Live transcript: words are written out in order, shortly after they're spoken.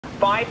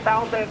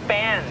5,000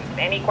 fans.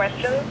 Any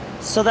questions?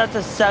 So that's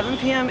a 7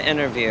 p.m.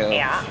 interview,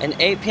 an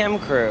 8 p.m.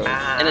 cruise,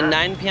 and a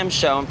 9 p.m.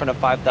 show in front of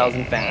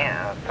 5,000 fans.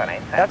 Yeah, that's what I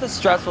said. That's a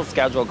stressful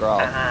schedule, girl.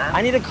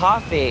 I need a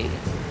coffee.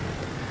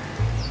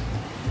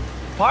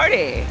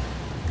 Party.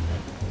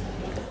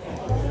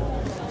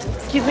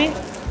 Excuse me?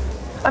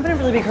 I'm in a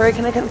really big hurry.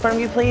 Can I cut in front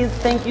of you, please?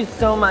 Thank you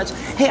so much.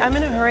 Hey, I'm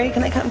in a hurry.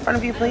 Can I cut in front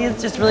of you,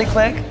 please? Just really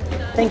quick.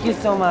 Thank you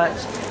so much.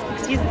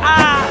 Excuse me.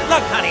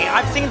 Look, honey,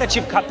 I've seen that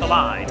you've cut the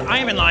line. I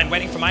am in line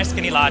waiting for my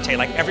skinny latte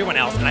like everyone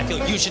else, and I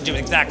feel you should do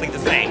exactly the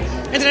same.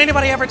 And did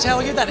anybody ever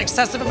tell you that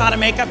excessive amount of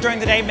makeup during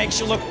the day makes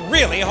you look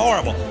really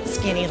horrible?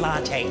 Skinny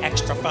latte,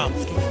 extra foam.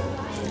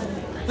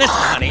 Listen,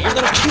 honey, your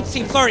little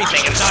cutesy flirty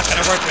thing is not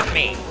gonna work with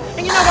me.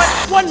 And you know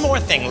what? One more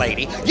thing,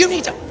 lady. You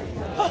need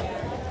to...